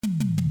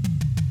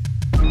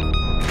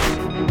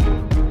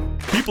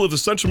people of the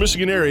Central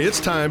Michigan area, it's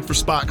time for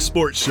Spachs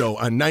Sports Show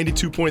on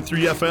 92.3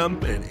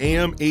 FM and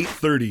AM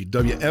 830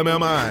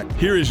 WMMI.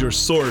 Here is your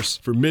source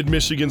for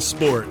Mid-Michigan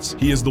sports.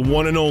 He is the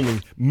one and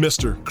only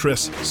Mr.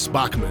 Chris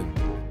Spachman.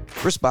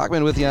 Chris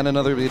Spachman with you on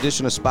another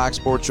edition of Spachs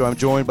Sports Show. I'm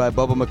joined by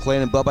Bubba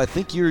Maclean. And Bubba, I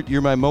think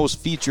you're my most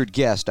featured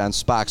guest on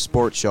Spachs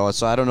Sports Show,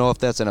 so I don't know if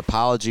that's an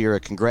apology or a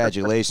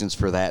congratulations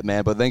for that,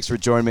 man. But thanks for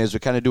joining me as we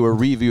kind of do a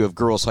review of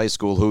girls high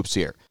school hoops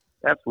here.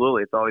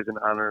 Absolutely. It's always an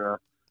honor and a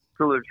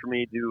privilege for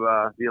me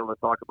to be able to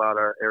talk about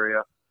our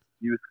area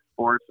youth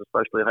sports,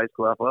 especially high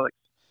school athletics.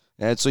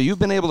 And so you've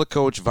been able to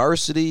coach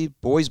varsity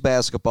boys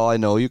basketball. I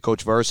know you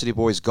coach varsity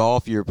boys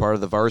golf. You're part of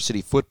the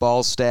varsity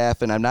football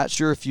staff, and I'm not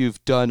sure if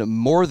you've done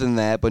more than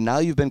that, but now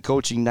you've been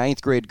coaching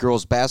ninth grade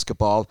girls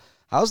basketball.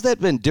 How's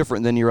that been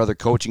different than your other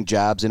coaching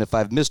jobs? And if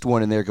I've missed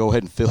one in there, go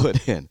ahead and fill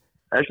it in.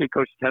 I actually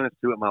coached tennis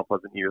too at Mount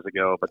Pleasant years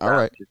ago, but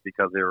that's just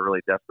because they were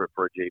really desperate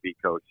for a JV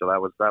coach. So that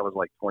was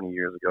like 20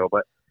 years ago.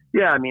 But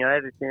yeah, I mean, I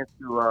had a chance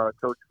to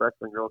coach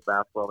freshman girls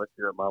basketball this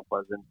year at Mount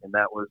Pleasant, and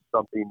that was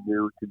something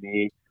new to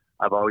me.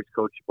 I've always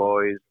coached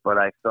boys, but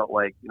I felt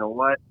like, you know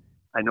what?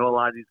 I know a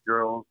lot of these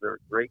girls. They're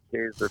great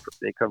kids.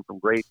 They come from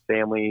great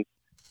families,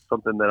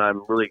 something that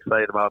I'm really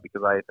excited about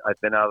because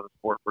I've been out of the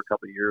sport for a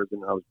couple of years,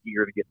 and I was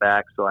eager to get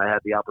back. So I had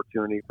the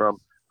opportunity from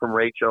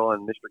Rachel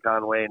and Mr.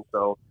 Conway, and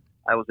so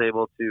I was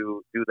able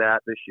to do that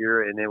this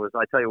year. And it was,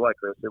 I tell you what,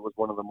 Chris, it was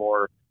one of the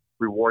more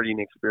rewarding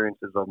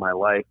experiences of my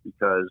life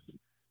because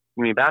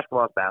I mean,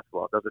 basketball is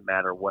basketball. It doesn't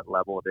matter what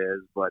level it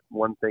is. But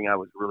one thing I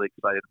was really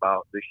excited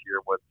about this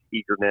year was the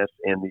eagerness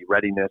and the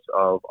readiness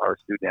of our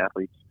student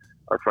athletes,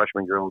 our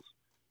freshman girls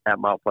at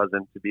Mount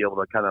Pleasant, to be able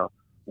to kind of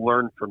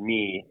learn from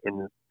me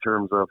in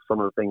terms of some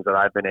of the things that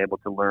I've been able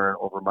to learn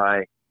over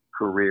my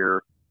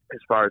career as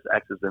far as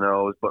X's and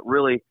O's. But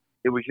really,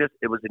 it was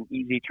an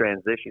easy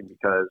transition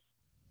because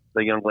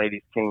the young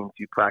ladies came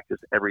to practice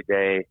every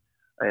day.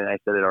 And I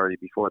said it already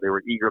before, they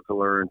were eager to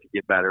learn, to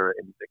get better,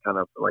 and to kind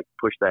of like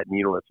push that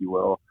needle, if you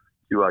will,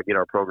 to get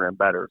our program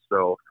better.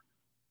 So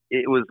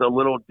it was a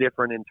little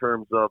different in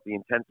terms of the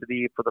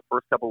intensity for the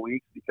first couple of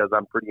weeks because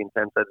I'm pretty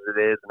intense as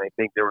it is, and I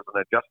think there was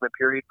an adjustment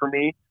period for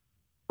me.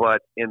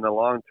 But in the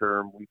long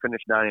term, we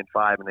finished 9-5,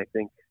 and I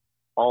think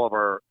all of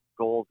our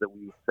goals that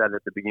we set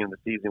at the beginning of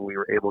the season, we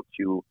were able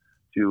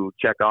to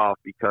check off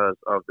because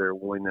of their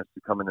willingness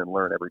to come in and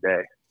learn every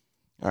day.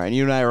 All right, and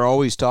you and I are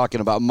always talking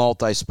about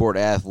multi-sport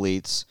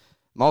athletes,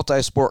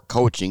 multi-sport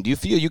coaching. Do you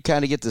feel you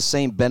kind of get the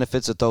same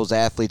benefits that those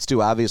athletes do?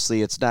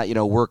 Obviously, it's not,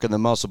 working the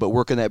muscle, but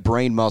working that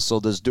brain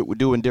muscle. Does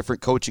doing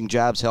different coaching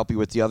jobs help you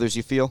with the others,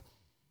 you feel?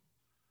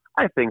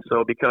 I think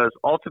so, because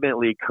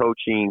ultimately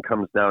coaching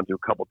comes down to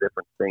a couple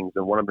different things,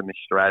 and one of them is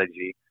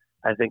strategy.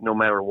 I think no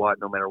matter what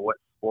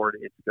sport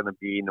it's going to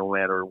be, no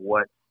matter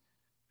what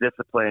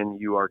discipline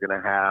you are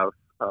going to have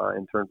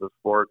in terms of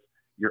sports,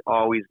 you're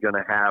always going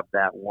to have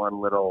that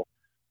one little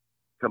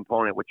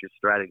component, which is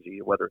strategy,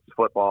 whether it's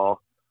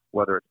football,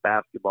 whether it's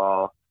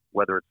basketball,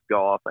 whether it's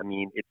golf. I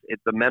mean,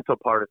 it's the mental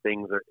part of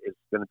things is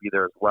going to be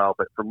there as well.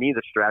 But for me,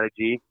 the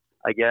strategy,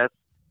 I guess,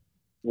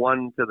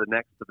 one to the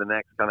next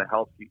kind of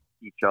helps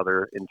each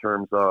other in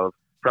terms of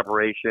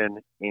preparation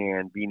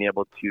and being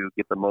able to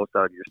get the most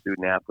out of your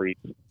student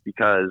athletes.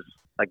 Because,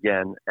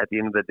 again, at the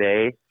end of the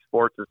day,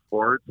 sports is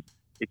sports.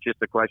 It's just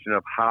a question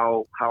of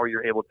how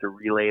you're able to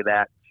relay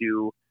that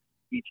to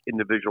each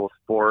individual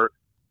sport,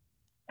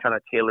 kind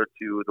of tailored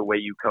to the way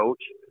you coach.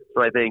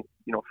 So I think,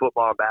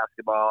 football and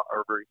basketball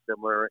are very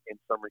similar in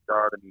some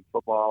regard. I mean,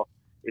 football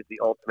is the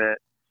ultimate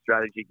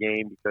strategy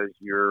game because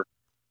you're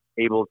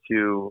able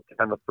to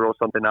kind of throw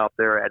something out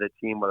there at a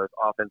team, whether it's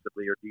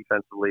offensively or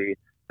defensively.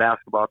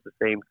 Basketball is the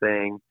same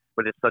thing,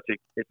 but it's such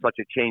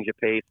a change of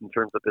pace in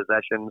terms of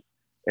possessions.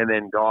 And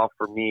then golf,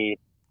 for me,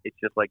 it's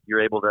just like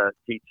you're able to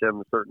teach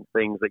them certain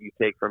things that you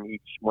take from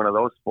each one of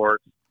those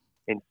sports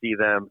and see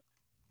them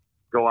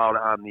go out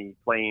on the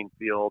playing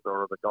field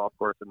or the golf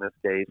course in this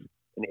case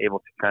and able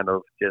to kind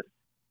of just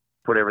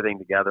put everything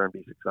together and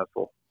be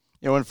successful.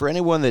 And for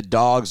anyone that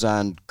dogs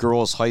on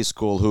girls' high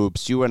school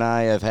hoops, you and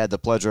I have had the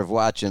pleasure of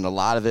watching a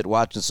lot of it,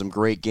 watching some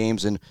great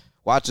games and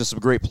watching some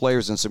great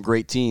players and some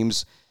great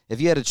teams. If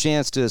you had a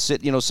chance to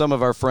sit, some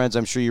of our friends,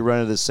 I'm sure you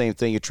run into the same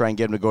thing. You try and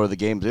get them to go to the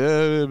games.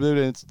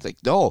 It's like,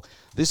 no,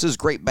 this is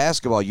great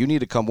basketball. You need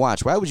to come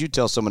watch. Why would you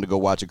tell someone to go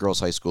watch a girls'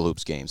 high school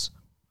hoops games?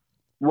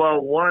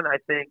 Well, one, I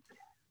think,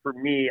 for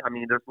me,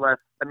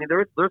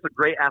 there's a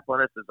great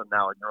athleticism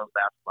now in girls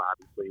basketball,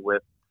 obviously,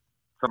 with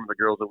some of the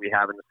girls that we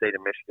have in the state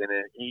of Michigan.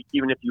 And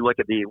even if you look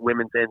at the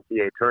women's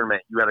NCAA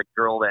tournament, you had a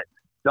girl that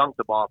dunked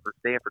the ball for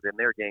Stanford in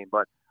their game.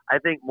 But I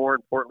think more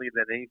importantly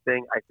than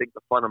anything, I think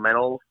the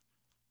fundamentals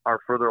are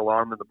further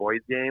along than the boys'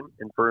 game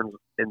in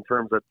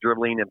terms of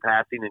dribbling and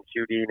passing and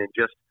shooting and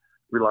just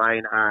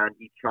relying on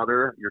each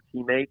other, your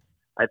teammates.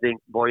 I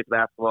think boys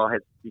basketball has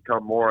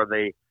become more of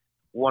a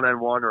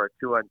one-on-one or a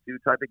 2-on-2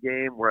 type of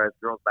game, whereas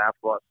girls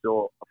basketball is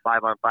still a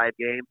 5-on-5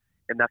 game,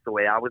 and that's the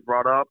way I was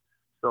brought up.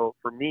 So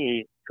for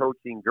me,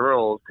 coaching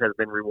girls has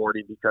been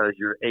rewarding because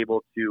you're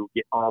able to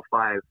get all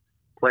 5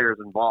 players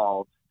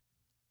involved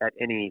at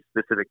any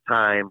specific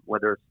time,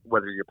 whether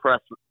you're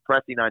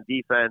pressing on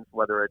defense,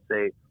 whether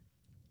it's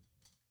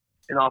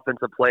an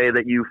offensive play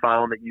that you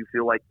found that you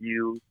feel like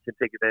you can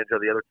take advantage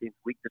of the other team's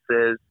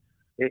weaknesses.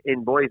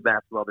 In boys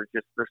basketball,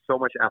 there's so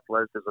much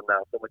athleticism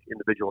now, so much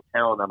individual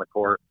talent on the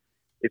court.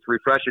 It's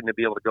refreshing to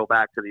be able to go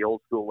back to the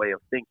old school way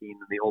of thinking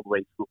and the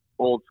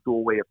old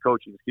school way of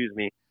coaching,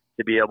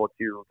 to be able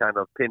to kind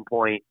of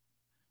pinpoint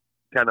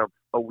kind of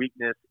a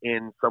weakness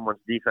in someone's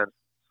defense,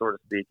 so to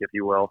speak, if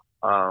you will,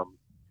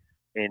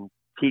 and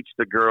teach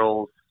the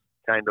girls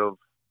kind of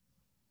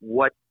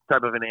what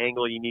type of an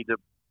angle you need to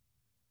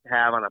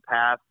have on a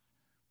pass,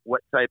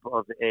 what type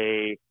of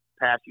a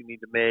pass you need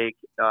to make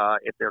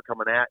if they're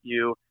coming at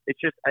you. It's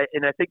just,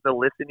 and I think the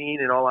listening,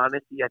 in all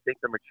honesty, I think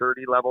the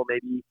maturity level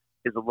maybe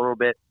is a little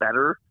bit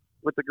better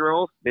with the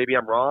girls. Maybe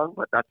I'm wrong,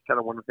 but that's kind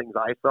of one of the things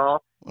I saw.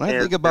 When I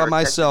think about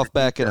myself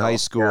back in high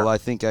school, I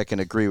think I can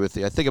agree with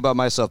you. I think about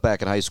myself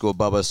back in high school,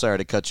 Bubba, sorry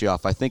to cut you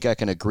off. I think I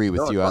can agree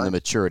with you on the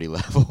maturity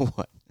level.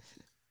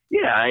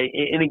 Yeah,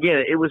 and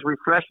again, it was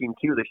refreshing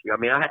too this year. I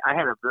mean, I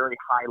had a very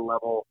high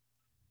level,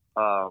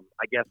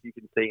 I guess you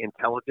can say,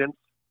 intelligence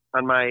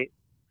on my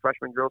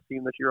freshman girls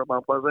team this year at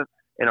Mount Pleasant,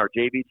 and our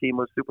JV team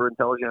was super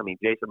intelligent. I mean,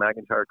 Jason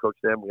McIntyre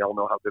coached them. We all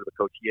know how good of a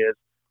coach he is.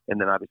 And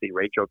then obviously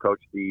Rachel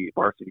coached the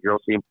varsity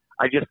girls team.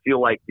 I just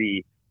feel like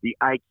the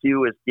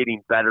IQ is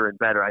getting better and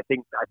better. I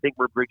think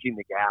we're bridging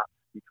the gap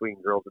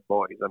between girls and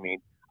boys. I mean,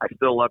 I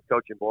still love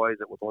coaching boys.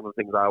 It was one of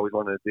the things I always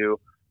wanted to do.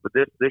 But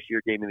this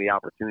year gave me the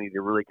opportunity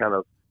to really kind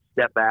of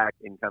step back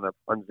and kind of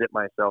unzip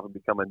myself and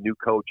become a new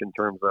coach in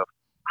terms of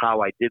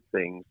how I did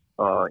things.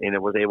 And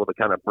it was able to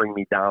kind of bring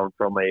me down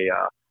from a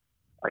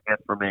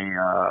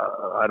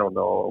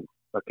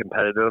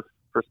competitive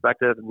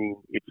perspective. I mean,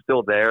 it's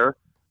still there,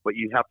 but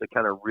you have to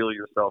kind of reel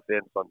yourself in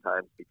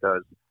sometimes,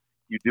 because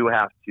you do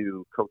have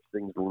to coach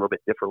things a little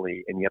bit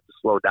differently, and you have to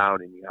slow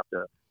down, and you have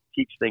to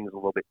teach things a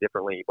little bit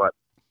differently. But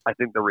I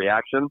think the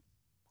reaction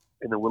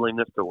and the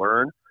willingness to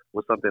learn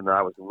was something that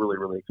I was really,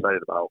 really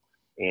excited about,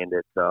 and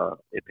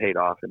it paid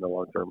off in the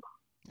long term.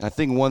 I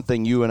think one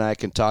thing you and I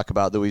can talk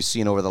about that we've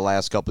seen over the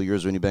last couple of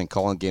years when you've been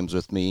calling games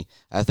with me,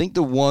 I think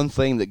the one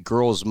thing that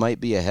girls might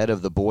be ahead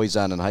of the boys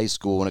on in high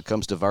school when it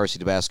comes to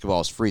varsity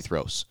basketball is free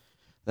throws.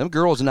 Them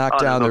girls knock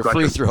down their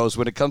free throws.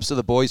 When it comes to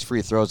the boys'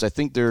 free throws, I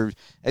think they're,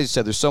 as you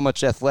said, there's so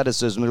much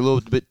athleticism. They're a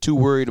little bit too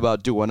worried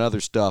about doing other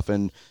stuff.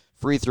 And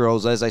free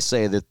throws, as I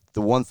say, that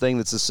the one thing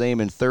that's the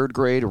same in third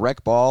grade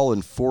rec ball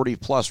and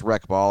 40-plus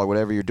rec ball or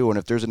whatever you're doing,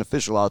 if there's an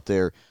official out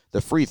there,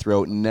 the free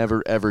throw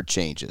never, ever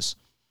changes.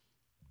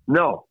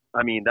 No,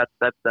 I mean, that's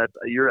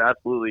you're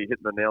absolutely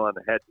hitting the nail on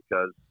the head,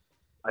 because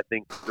I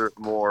think there's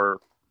more,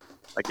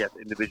 I guess,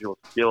 individual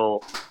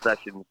skill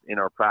sessions in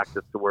our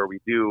practice to where we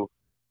do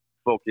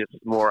focus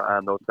more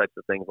on those types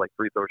of things like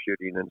free throw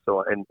shooting and so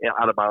on, and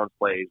out of bounds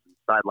plays and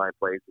sideline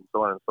plays and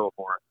so on and so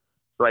forth.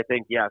 So I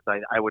think, yes,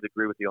 I would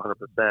agree with you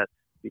 100%,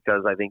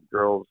 because I think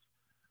girls,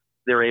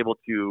 they're able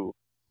to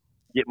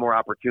get more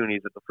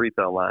opportunities at the free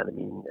throw line. I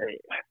mean,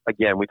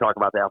 again, we talk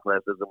about the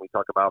athleticism, we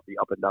talk about the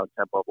up and down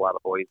tempo of a lot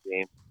of boys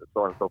games and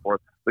so on and so forth.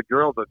 The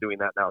girls are doing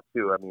that now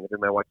too. I mean, if you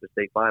might watch the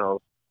state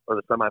finals or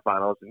the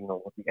semifinals,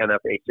 with the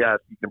MHSAA,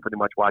 you can pretty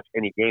much watch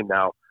any game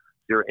now.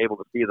 You're able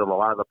to see that a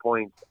lot of the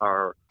points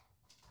are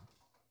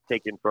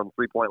taken from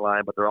three-point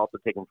line, but they're also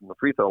taken from the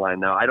free throw line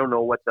now. I don't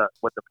know what the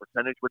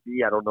percentage would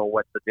be. I don't know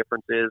what the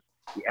difference is,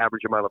 the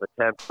average amount of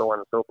attempts, so on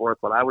and so forth.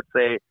 But I would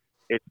say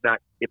if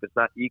it's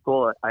not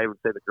equal, I would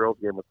say the girls'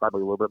 game was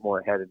probably a little bit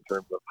more ahead in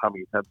terms of how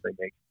many attempts they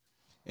make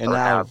and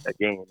now have a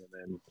game, and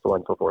then so on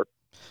and so forth.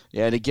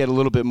 Yeah, to get a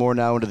little bit more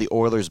now into the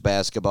Oilers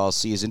basketball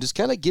season, just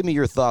kind of give me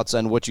your thoughts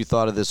on what you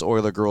thought of this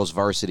Oiler girls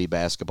varsity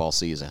basketball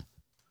season.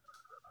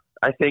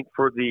 I think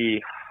for the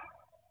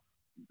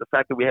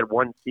fact that we had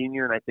one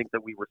senior, and I think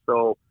that we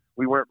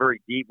weren't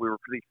very deep. We were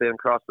pretty thin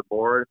across the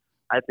board.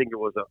 I think it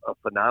was a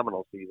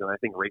phenomenal season. I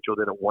think Rachel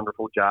did a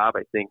wonderful job.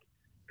 I think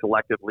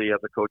collectively as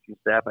a coaching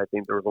staff, I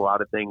think there was a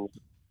lot of things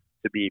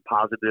to be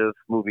positive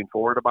moving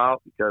forward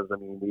about, because, I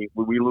mean,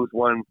 we lose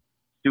one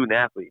student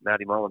athlete,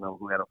 Maddie Molyneux,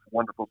 who had a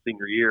wonderful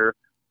senior year.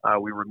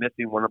 We were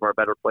missing one of our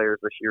better players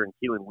this year in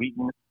Keelan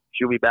Wheaton.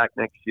 She'll be back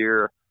next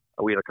year.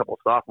 We had a couple of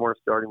sophomores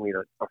starting. We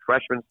had a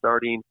freshman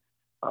starting.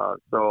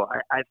 So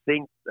I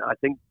think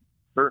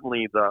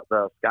certainly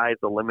the sky's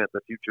the limit.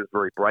 The future is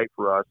very bright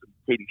for us.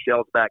 Katie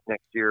Shell's back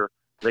next year.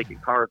 Lakin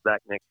Carr's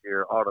back next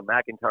year. Autumn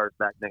McIntyre's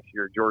back next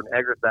year. Jordan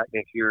Egger's back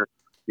next year.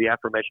 The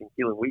aforementioned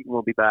Keelan Wheaton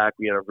will be back.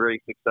 We had a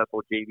very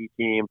successful JV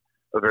team,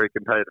 a very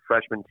competitive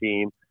freshman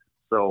team.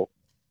 So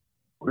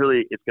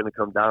really it's going to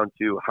come down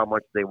to how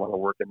much they want to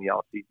work in the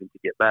offseason to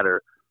get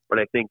better. But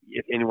I think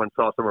if anyone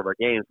saw some of our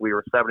games, we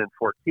were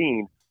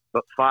 7-14,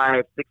 but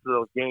 5-6 of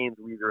those games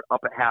we were up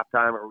at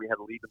halftime or we had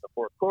a lead in the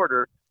fourth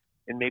quarter,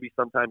 and maybe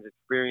sometimes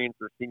experience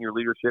or senior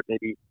leadership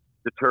maybe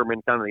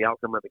determine kind of the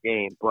outcome of the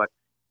game. But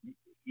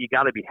you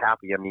got to be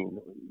happy. I mean,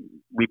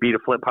 we beat a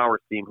Flint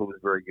Powers team who was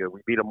very good.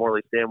 We beat a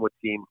Morley Stanwood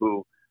team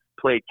who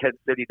played Kent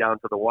City down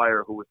to the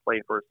wire, who was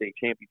playing for a state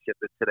championship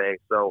today.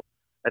 So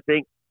I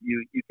think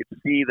you could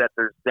see that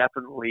there's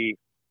definitely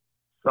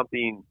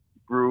something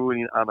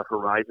brewing on the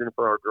horizon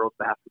for our girls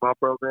basketball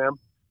program.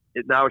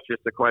 Now it's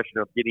just a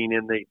question of getting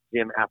in the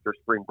gym after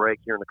spring break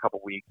here in a couple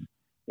weeks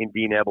and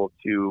being able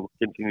to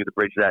continue to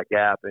bridge that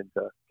gap and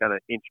to kind of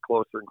inch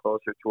closer and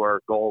closer to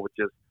our goal, which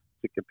is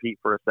to compete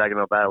for a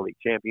Saginaw Valley League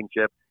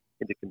championship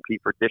and to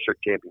compete for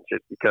district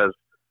championships, because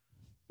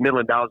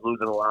Midland Dow's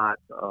losing a lot.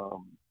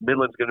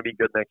 Midland's going to be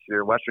good next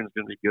year. Western's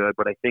going to be good,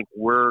 but I think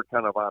we're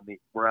kind of on the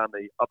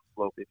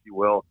upslope, if you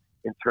will,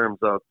 in terms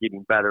of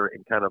getting better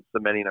and kind of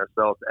cementing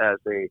ourselves as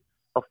a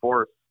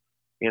force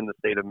in the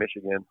state of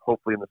Michigan,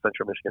 hopefully in the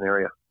central Michigan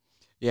area.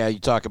 Yeah, you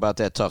talk about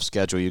that tough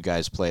schedule you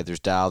guys play. There's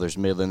Dow, there's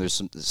Midland, there's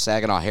some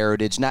Saginaw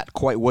Heritage. Not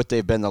quite what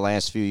they've been the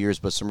last few years,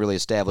 but some really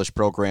established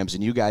programs.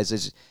 And you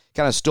guys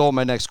kind of stole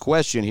my next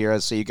question here.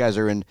 I'd say you guys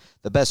are in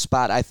the best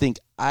spot I think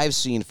I've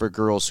seen for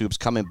girls hoops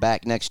coming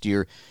back next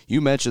year.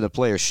 You mentioned the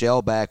players: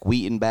 Shell back,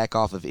 Wheaton back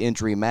off of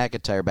injury,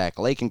 McIntyre back,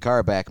 Lake and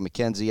Carr back,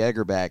 Mackenzie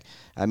Egger back.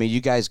 I mean,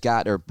 you guys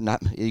got, or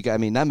not,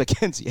 not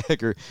Mackenzie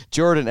Egger,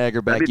 Jordan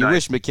Egger back. You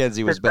wish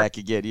Mackenzie was back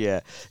again.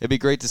 Yeah, it'd be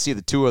great to see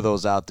the two of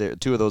those out there,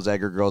 two of those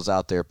Egger girls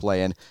out there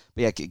playing.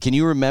 But yeah, can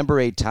you remember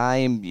a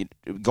time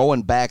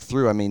going back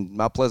through? I mean,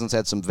 Mount Pleasant's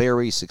had some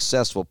very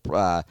successful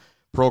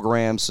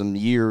programs, some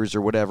years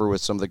or whatever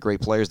with some of the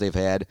great players they've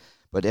had.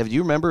 But do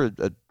you remember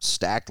a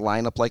stacked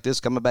lineup like this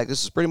coming back?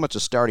 This is pretty much a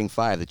starting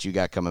five that you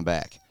got coming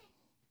back.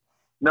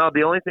 No,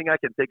 the only thing I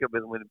can think of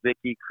is when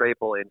Vicky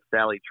Crapel and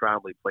Sally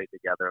Trombley played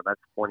together, and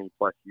that's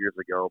 20-plus years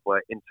ago.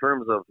 But in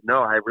terms of, no,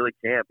 I really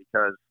can't,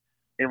 because,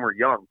 and we're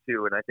young,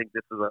 too, and I think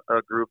this is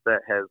a group that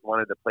has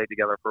wanted to play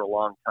together for a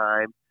long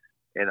time,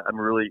 and I'm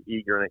really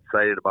eager and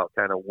excited about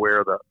kind of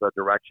where the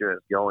direction is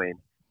going.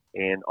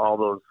 And all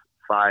those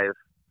five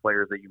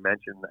players that you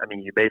mentioned, I mean,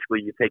 you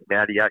take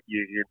Maddie out,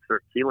 you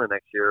insert Keelan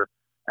next year.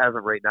 As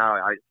of right now,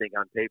 I think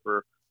on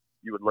paper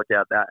you would look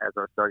at that as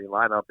our starting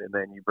lineup, and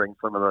then you bring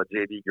some of the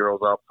JV girls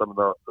up, some of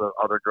the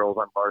other girls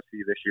on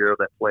varsity this year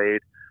that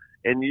played,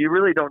 and you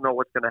really don't know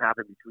what's going to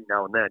happen between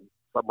now and then.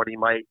 Somebody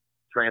might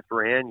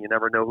transfer in. You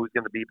never know who's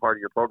going to be part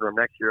of your program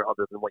next year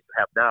other than what you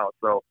have now.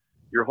 So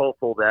you're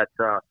hopeful that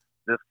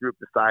this group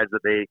decides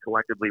that they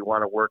collectively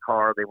want to work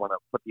hard, they want to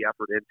put the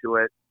effort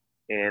into it.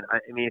 And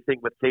I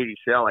think with Katie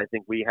Shell, I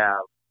think we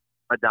have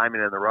a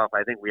diamond in the rough.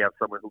 I think we have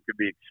someone who could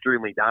be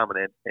extremely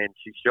dominant, and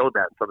she showed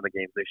that in some of the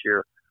games this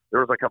year. There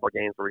was a couple of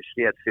games where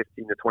she had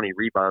 15 to 20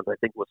 rebounds. I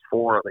think it was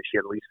 4 that she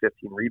had at least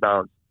 15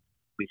 rebounds.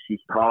 She's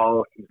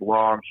tall, she's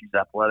long, she's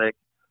athletic,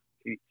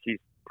 she's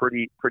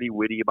pretty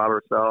witty about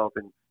herself,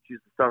 and she's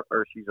a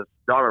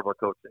daughter of a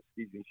coach.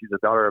 She's a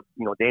daughter of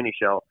Danny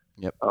Shell.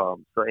 Yep.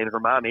 And her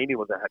mom Amy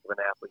was a heck of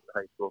an athlete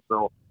in high school.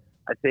 So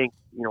I think,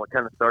 it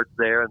kind of starts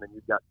there, and then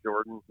you've got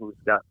Jordan, who's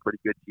got pretty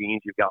good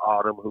genes. You've got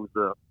Autumn, who's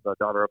the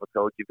daughter of a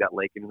coach. You've got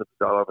Lakin, who's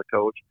the daughter of a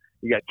coach.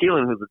 You got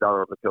Keelan, who's the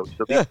daughter of a coach.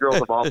 So these girls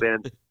have all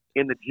been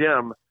in the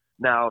gym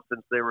now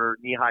since they were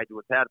knee-high to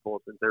a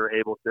tadpole, since they were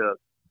able to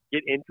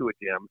get into a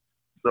gym.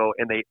 So,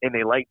 and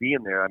they like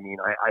being there. I mean,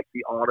 I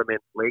see Autumn and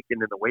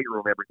Lakin in the weight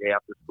room every day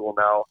after school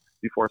now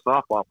before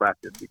softball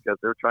practice, because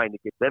they're trying to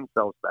get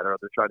themselves better.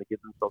 They're trying to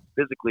get themselves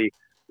physically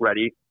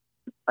ready.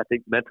 I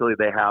think mentally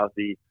they have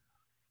the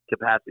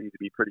capacity to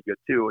be pretty good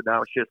too.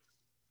 Now it's just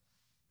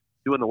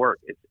doing the work.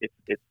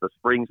 It's the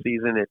spring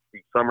season, it's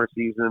the summer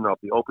season of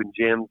the open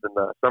gyms and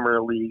the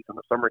summer leagues and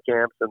the summer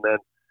camps, and then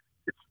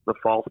it's the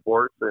fall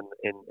sports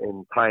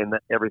and tying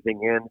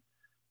everything in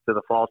to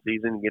the fall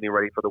season and getting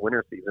ready for the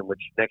winter season, which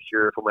next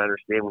year, from what I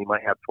understand, we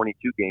might have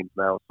 22 games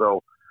now.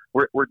 So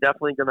we're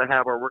definitely going to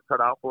have our work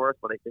cut out for us,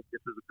 but I think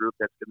this is a group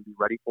that's going to be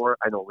ready for it.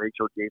 I know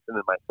Rachel, Jason,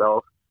 and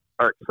myself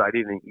are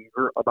excited and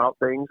eager about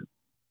things.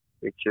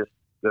 It's just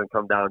going to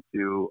come down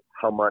to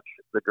how much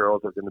the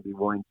girls are going to be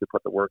willing to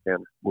put the work in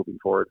moving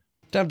forward.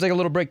 Time to take a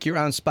little break here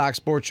on Spachs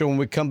Sports Show. When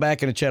we come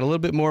back and chat a little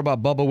bit more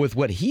about Bubba with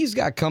what he's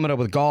got coming up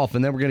with golf,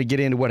 and then we're going to get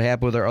into what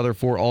happened with our other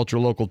 4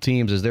 ultra-local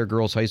teams as their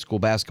girls' high school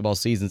basketball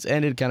seasons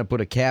ended, kind of put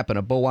a cap and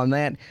a bow on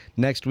that.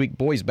 Next week,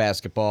 boys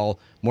basketball.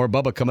 More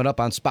Bubba coming up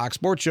on Spachs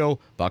Sports Show,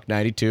 Buck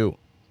 92.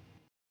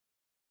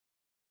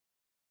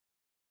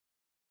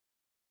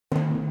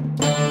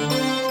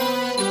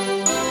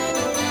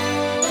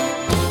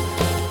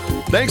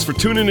 Thanks for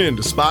tuning in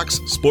to Spachs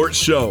Sports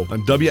Show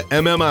on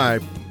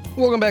WMMI.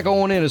 Welcome back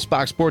on in to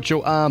Spachs Sports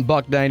Show on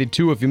Buck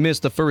 92. If you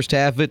missed the first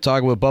half of it,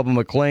 talking with Bubba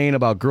Maclean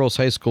about girls'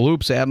 high school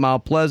hoops at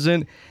Mount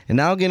Pleasant. And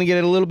now going to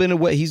get a little bit of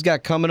what he's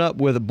got coming up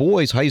with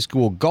boys' high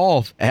school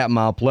golf at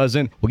Mount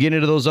Pleasant. We'll get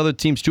into those other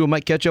teams too. I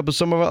might catch up with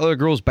some of our other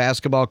girls'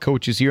 basketball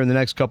coaches here in the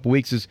next couple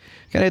weeks. Is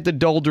kind of at the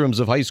doldrums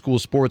of high school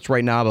sports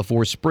right now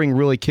before spring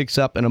really kicks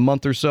up in a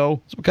month or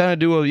so. So we'll kind of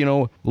do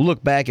a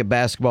look back at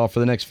basketball for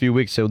the next few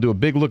weeks. So we'll do a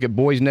big look at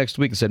boys next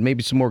week and said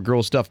maybe some more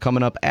girls' stuff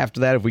coming up after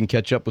that if we can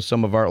catch up with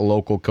some of our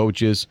local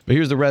coaches. But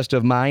here's the rest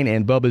of mine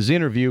and Bubba's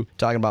interview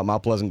talking about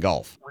Mount Pleasant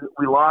golf.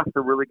 We lost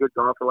a really good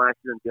golfer last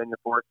year in Daniel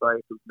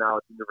Forsythe, who's now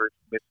at the University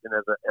of Michigan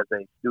as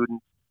a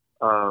student.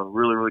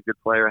 Really, really good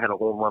player. Had a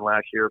hole-in-one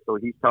last year, so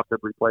he's tough to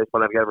replace,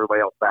 but I've got everybody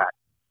else back.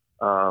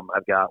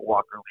 I've got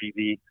Walker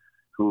Levy,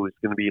 who is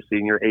going to be a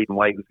senior, Aiden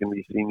White, who's going to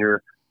be a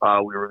senior.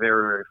 We were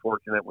very, very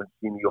fortunate when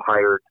CMU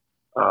hired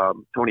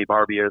Tony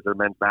Barbier is their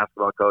men's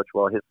basketball coach.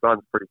 Well, his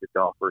son's a pretty good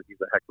golfer. He's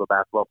a heck of a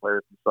basketball player,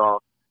 as you saw,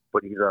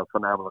 but he's a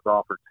phenomenal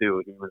golfer,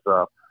 too. He was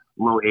a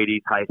low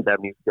 80s, high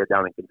 70s kid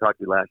down in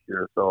Kentucky last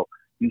year. So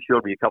he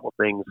showed me a couple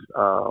things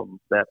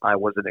that I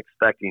wasn't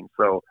expecting.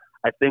 So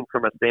I think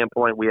from a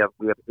standpoint, we have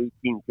 18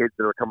 kids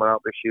that are coming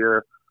out this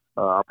year.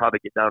 I'll probably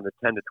get down to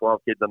 10 to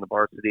 12 kids on the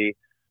varsity.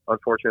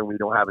 Unfortunately, we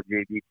don't have a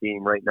JV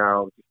team right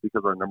now just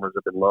because our numbers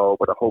have been low,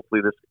 but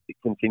hopefully this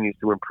continues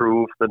to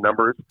improve the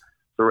numbers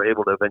so we're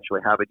able to eventually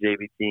have a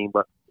JV team.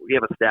 But we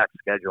have a stacked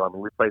schedule. I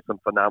mean, we play some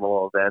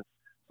phenomenal events,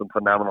 some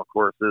phenomenal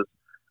courses.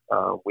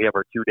 We have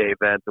our 2-day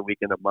event the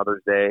weekend of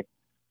Mother's Day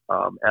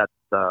at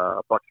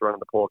Bucks Run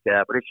and the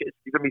Polecat. But it's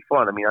going to be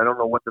fun. I mean, I don't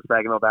know what the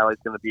Saginaw Valley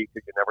is going to be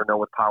because you never know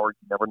with Power.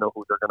 You never know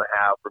who they're going to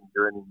have from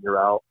year in and year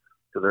out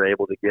because they're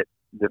able to get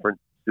different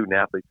student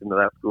athletes into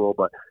that school.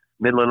 But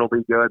Midland will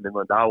be good.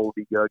 Midland Dow will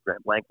be good.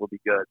 Grant Blank will be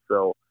good.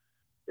 So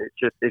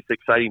it's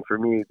exciting for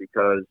me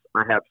because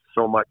I have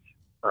so much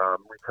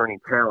returning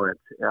talent.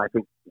 And I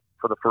think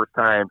for the first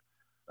time,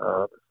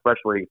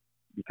 especially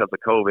because of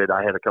COVID,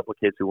 I had a couple of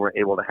kids who weren't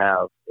able to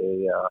have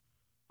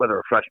whether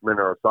a freshman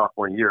or a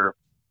sophomore year.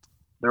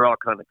 They're all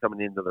kind of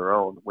coming into their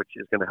own, which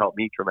is going to help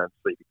me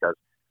tremendously because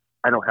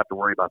I don't have to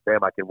worry about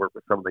them. I can work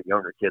with some of the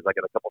younger kids. I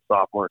got a couple of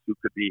sophomores who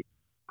could be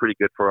pretty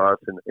good for us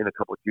and a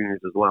couple of juniors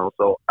as well.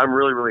 So I'm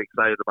really, really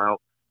excited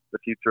about the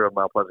future of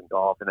Mount Pleasant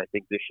golf, and I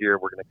think this year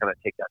we're going to kind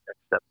of take that next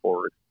step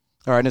forward.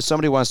 All right, and if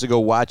somebody wants to go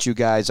watch you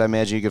guys, I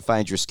imagine you can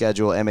find your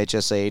schedule,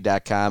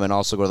 MHSAA.com, and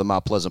also go to the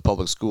Mount Pleasant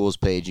Public Schools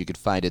page. You can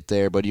find it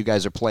there. But you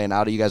guys are playing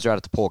out. You guys are out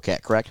at the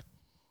Polecat, correct?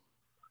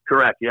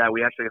 Correct, yeah.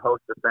 We actually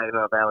host the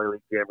Saginaw Valley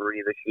League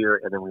Jamboree this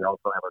year, and then we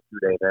also have a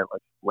 2-day event,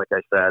 like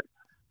I said,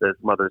 this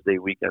Mother's Day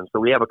weekend.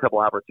 So we have a couple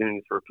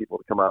opportunities for people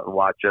to come out and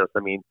watch us. I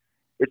mean,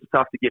 it's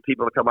tough to get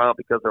people to come out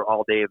because they're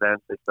all-day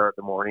events. They start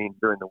in the morning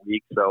during the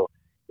week, so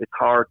it's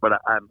hard. But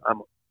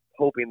I'm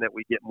hoping that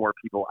we get more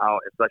people out,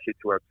 especially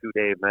to our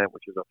 2-day event,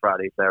 which is a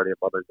Friday, Saturday,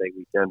 Mother's Day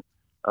weekend.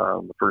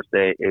 The first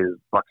day is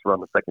Bucks Run.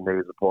 The second day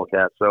is the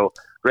Polecat. So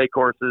great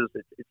courses.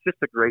 It's just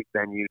a great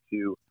venue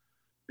to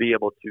be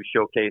able to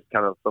showcase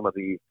kind of some of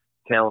the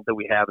talent that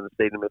we have in the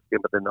state of Michigan,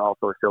 but then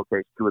also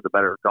showcase two of the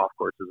better golf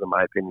courses, in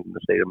my opinion, in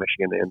the state of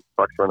Michigan, and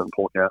Bucks Run and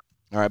Polecat.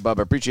 All right, Bubba,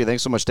 I appreciate it.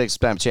 Thanks so much. Take some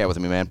time to chat with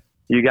me, man.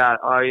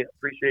 I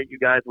appreciate you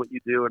guys, what you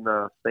do,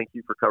 and thank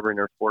you for covering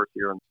our sports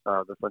here in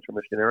the Central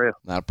Michigan area.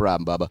 Not a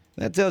problem, Bubba.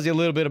 That tells you a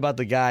little bit about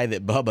the guy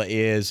that Bubba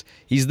is.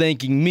 He's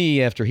thanking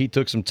me after he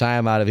took some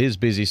time out of his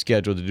busy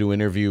schedule to do an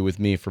interview with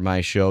me for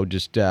my show.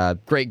 Just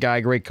great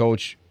guy, great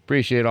coach.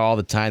 Appreciate all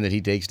the time that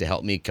he takes to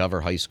help me cover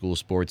high school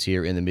sports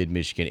here in the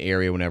mid-Michigan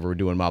area whenever we're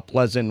doing Mount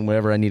Pleasant and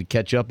whenever I need to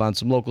catch up on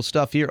some local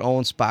stuff here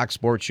on Spachs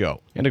Sports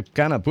Show. And to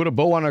kind of put a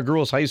bow on our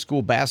girls' high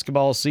school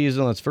basketball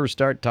season, let's first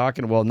start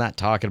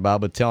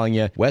telling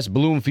you West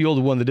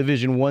Bloomfield won the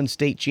Division I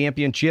state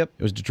championship.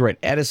 It was Detroit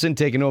Edison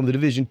taking home the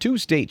Division II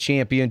state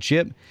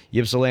championship.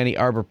 Ypsilanti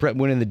Arbor Prep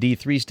winning the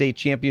D3 state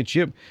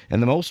championship.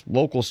 And the most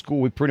local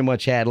school we pretty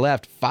much had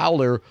left,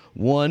 Fowler,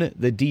 won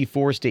the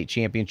D4 state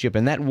championship.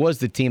 And that was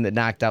the team that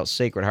knocked out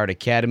Sacred Heart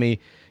Academy.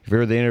 If you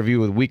heard the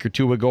interview a week or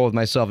two ago with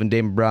myself and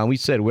Damon Brown, we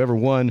said whoever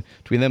won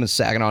between them and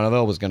Saginaw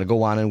Novell was going to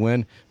go on and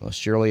win. Well,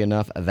 surely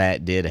enough,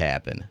 that did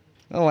happen.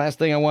 Well, the last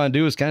thing I want to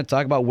do is kind of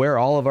talk about where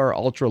all of our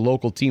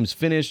ultra-local teams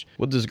finished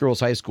with this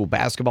girls' high school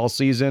basketball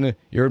season.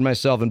 You heard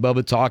myself and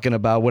Bubba talking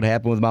about what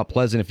happened with Mount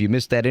Pleasant. If you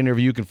missed that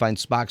interview, you can find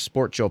Spachs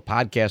Sports Show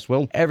podcast,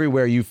 well,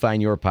 everywhere you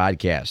find your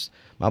podcasts.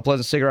 Mount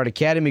Pleasant Sacred Heart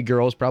Academy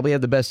girls probably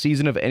had the best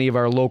season of any of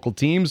our local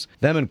teams.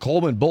 Them and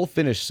Coleman both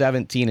finished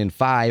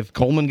 17-5.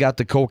 Coleman got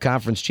the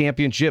co-conference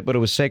championship, but it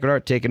was Sacred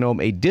Heart taking home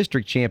a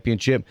district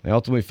championship. They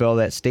ultimately fell to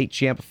that state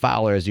champ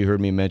Fowler, as you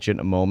heard me mention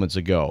moments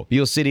ago.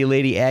 Beale City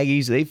Lady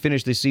Aggies, they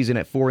finished the season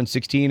at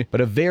 4-16, but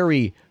a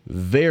very,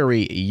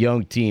 very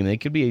young team. They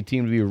could be a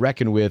team to be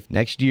reckoned with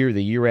next year,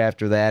 the year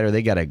after that, or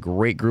they got a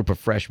great group of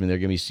freshmen. They're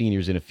going to be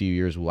seniors in a few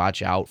years.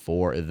 Watch out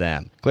for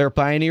them. Clare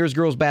Pioneers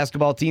girls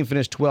basketball team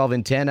finished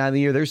 12-10 on the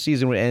year. Their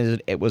season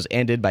was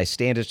ended by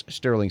Standish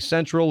Sterling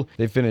Central.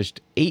 They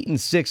finished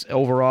 8-6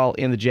 overall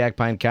in the Jack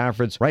Pine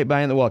Conference. Right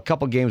behind them, well, a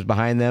couple games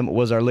behind them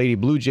was our Lady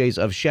Blue Jays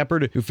of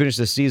Shepherd, who finished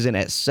the season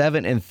at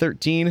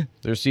 7-13.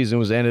 Their season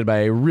was ended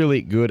by a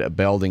really good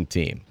Belding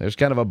team. There's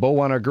kind of a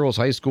bow on our girls'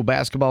 high school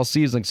basketball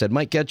season. Like I said,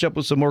 might catch up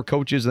with some more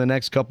coaches in the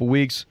next couple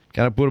weeks.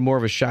 Kind of put more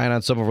of a shine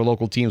on some of our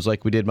local teams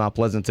like we did Mount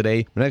Pleasant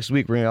today. But next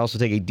week, we're going to also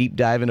take a deep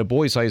dive into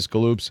boys' high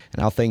school hoops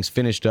and how things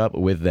finished up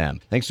with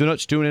them. Thanks so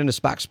much for tuning in to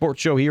Spachs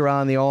Sports Show here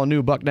on the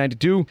all-new Buck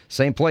 92.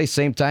 Same place,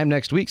 same time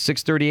next week,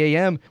 6:30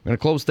 a.m. We're going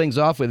to close things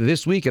off with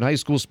This Week in High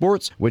School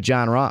Sports with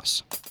John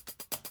Ross.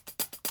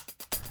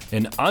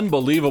 An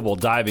unbelievable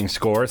diving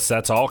score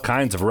sets all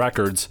kinds of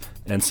records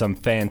and some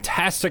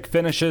fantastic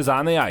finishes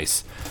on the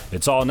ice.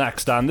 It's all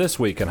next on This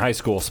Week in High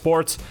School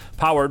Sports,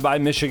 powered by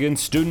Michigan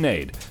Student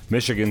Aid,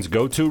 Michigan's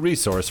go-to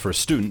resource for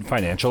student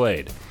financial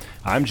aid.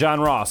 I'm John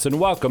Ross, and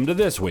welcome to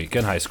This Week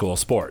in High School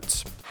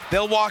Sports.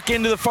 They'll walk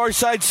into the far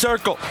side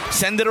circle,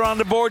 send it around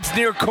the boards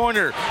near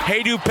corner.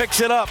 Haydu picks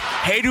it up.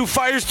 Haydu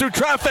fires through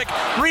traffic.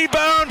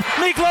 Rebound.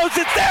 Miklos,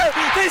 it's there.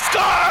 They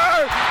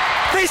score!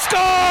 They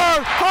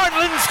score!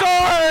 Heartland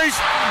scores!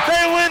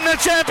 They win the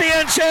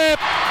championship!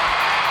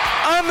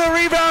 On the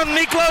rebound,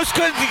 Miklos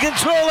couldn't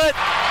control it,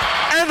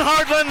 and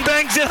Heartland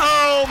bangs it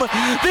home.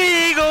 The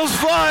Eagles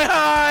fly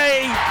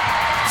high.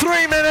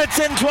 3 minutes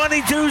and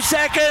 22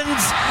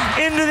 seconds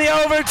into the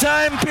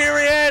overtime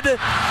period.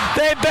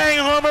 They bang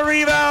home a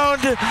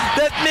rebound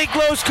that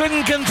Miklos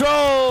couldn't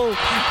control,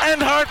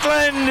 and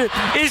Heartland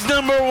is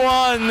number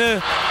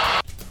one.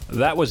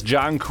 That was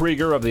John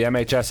Krieger of the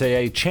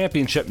MHSAA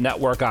Championship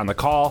Network on the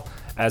call,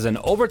 as an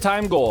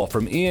overtime goal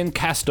from Ian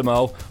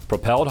Castamo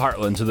propelled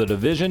Heartland to the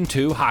Division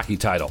II hockey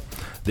title.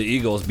 The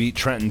Eagles beat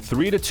Trenton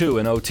 3-2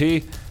 in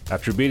OT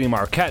after beating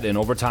Marquette in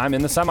overtime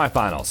in the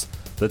semifinals.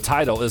 The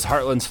title is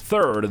Heartland's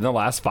third in the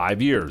last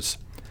 5 years.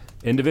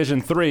 In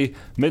Division III,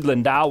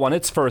 Midland Dow won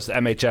its first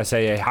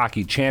MHSAA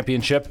hockey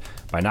championship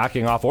by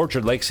knocking off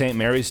Orchard Lake St.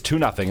 Mary's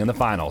 2-0 in the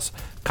finals.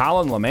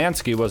 Colin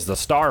Lemansky was the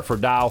star for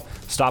Dow,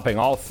 stopping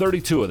all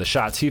 32 of the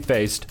shots he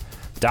faced.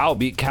 Dow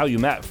beat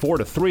Calumet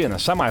 4-3 in the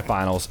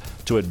semifinals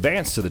to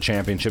advance to the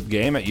championship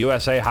game at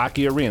USA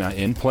Hockey Arena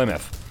in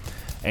Plymouth.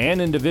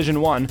 And in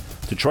Division I,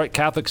 Detroit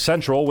Catholic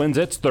Central wins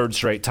its third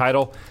straight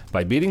title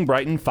by beating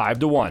Brighton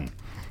 5-1.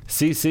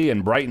 CC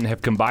and Brighton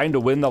have combined to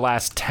win the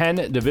last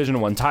 10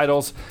 Division I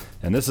titles,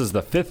 and this is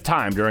the fifth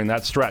time during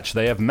that stretch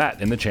they have met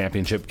in the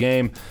championship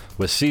game,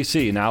 with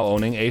CC now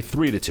owning a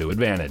 3-2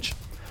 advantage.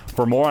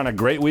 For more on a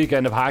great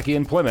weekend of hockey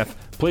in Plymouth,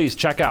 please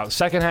check out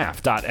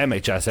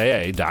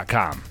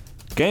secondhalf.mhsaa.com.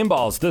 Game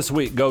balls this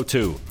week go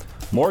to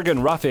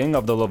Morgan Ruffing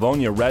of the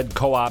Livonia Red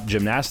Co-op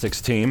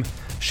Gymnastics team.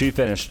 She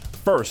finished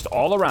first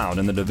all around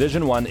in the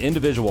Division I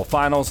individual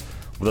finals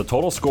with a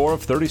total score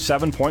of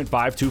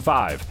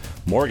 37.525.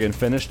 Morgan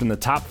finished in the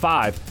top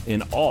 5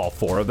 in all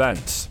 4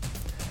 events.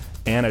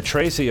 Anna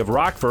Tracy of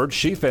Rockford,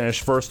 she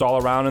finished first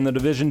all around in the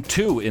Division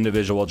II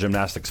individual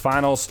gymnastics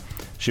finals.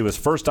 She was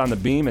first on the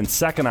beam and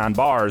second on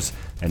bars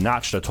and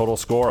notched a total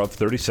score of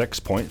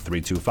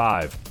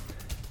 36.325.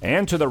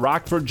 And to the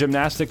Rockford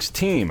gymnastics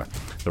team,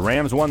 the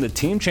Rams won the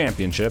team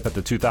championship at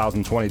the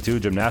 2022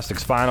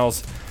 gymnastics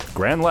finals.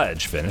 Grand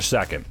Ledge finished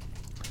second.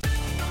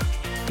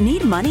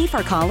 Need money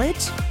for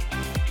college?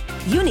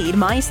 You need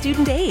My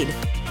Student Aid.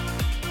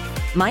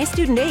 My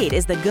Student Aid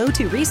is the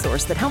go-to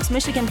resource that helps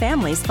Michigan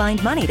families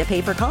find money to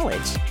pay for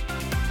college.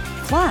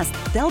 Plus,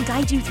 they'll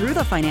guide you through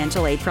the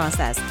financial aid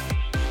process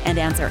and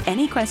answer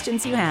any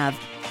questions you have.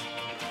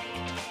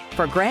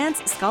 For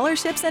grants,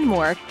 scholarships, and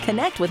more,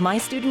 connect with My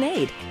Student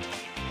Aid,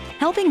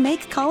 helping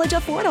make college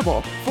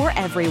affordable for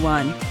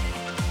everyone.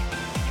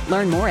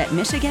 Learn more at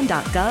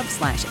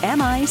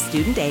michigan.gov/MI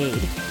Student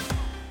Aid.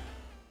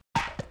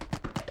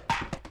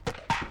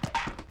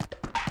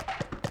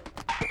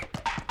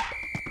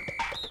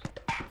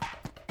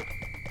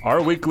 Our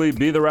weekly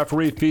Be the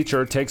Referee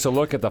feature takes a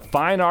look at the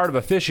fine art of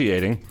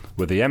officiating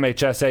with the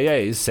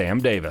MHSAA's Sam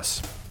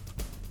Davis.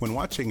 When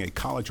watching a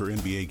college or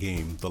NBA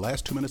game, the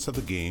last 2 minutes of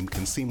the game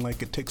can seem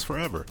like it takes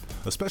forever,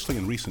 especially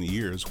in recent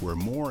years where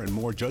more and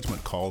more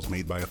judgment calls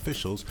made by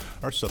officials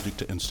are subject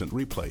to instant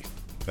replay.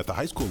 At the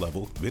high school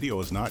level,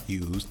 video is not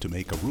used to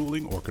make a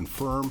ruling or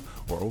confirm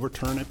or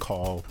overturn a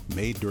call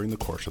made during the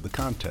course of the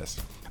contest.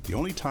 The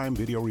only time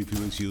video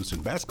review is used in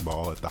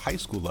basketball at the high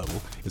school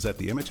level is at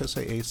the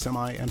MHSAA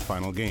semi and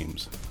final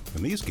games.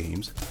 In these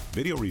games,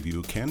 video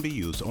review can be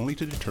used only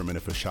to determine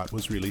if a shot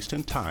was released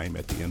in time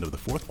at the end of the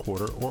fourth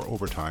quarter or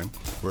overtime,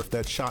 or if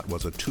that shot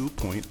was a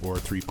 2-point or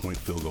 3-point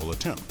field goal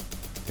attempt.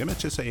 The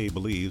MHSAA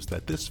believes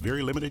that this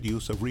very limited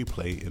use of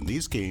replay in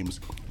these games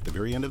at the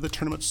very end of the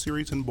tournament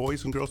series in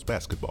boys and girls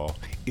basketball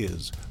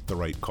is the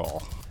right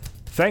call.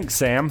 Thanks,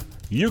 Sam.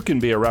 You can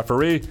be a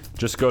referee.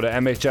 Just go to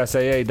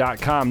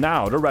MHSAA.com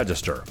now to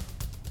register.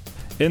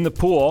 In the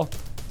pool,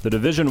 the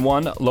Division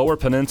I Lower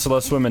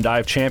Peninsula Swim and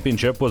Dive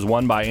Championship was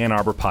won by Ann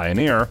Arbor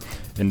Pioneer.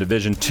 In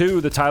Division II,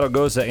 the title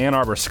goes to Ann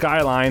Arbor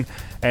Skyline,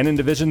 and in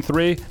Division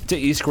III, to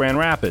East Grand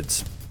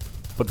Rapids.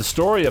 But the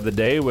story of the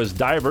day was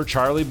diver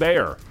Charlie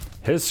Bayer.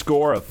 His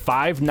score of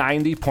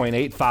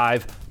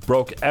 590.85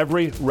 broke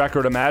every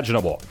record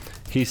imaginable.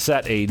 He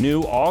set a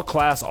new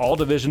all-class,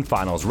 all-division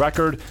finals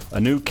record, a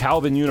new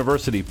Calvin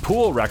University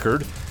pool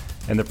record,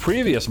 and the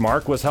previous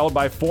mark was held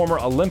by former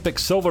Olympic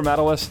silver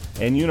medalist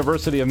and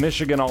University of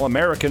Michigan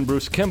All-American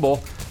Bruce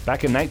Kimball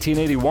back in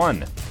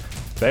 1981.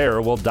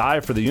 Bayer will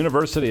dive for the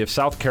University of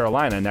South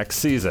Carolina next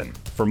season.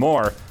 For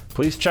more,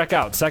 please check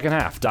out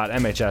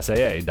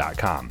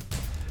secondhalf.mhsaa.com.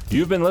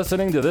 You've been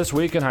listening to This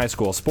Week in High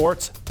School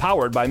Sports,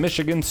 powered by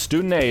Michigan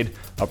Student Aid,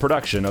 a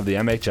production of the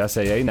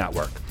MHSAA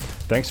Network.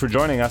 Thanks for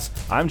joining us.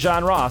 I'm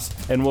John Ross,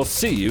 and we'll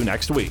see you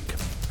next week.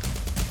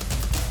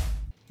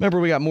 Remember,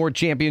 we got more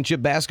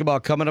championship basketball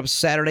coming up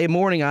Saturday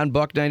morning on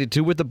Buck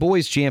 92 with the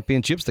boys'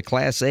 championships, the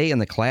Class A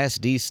and the Class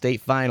D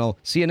state final.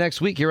 See you next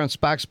week here on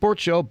Spachs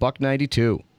Sports Show, Buck 92.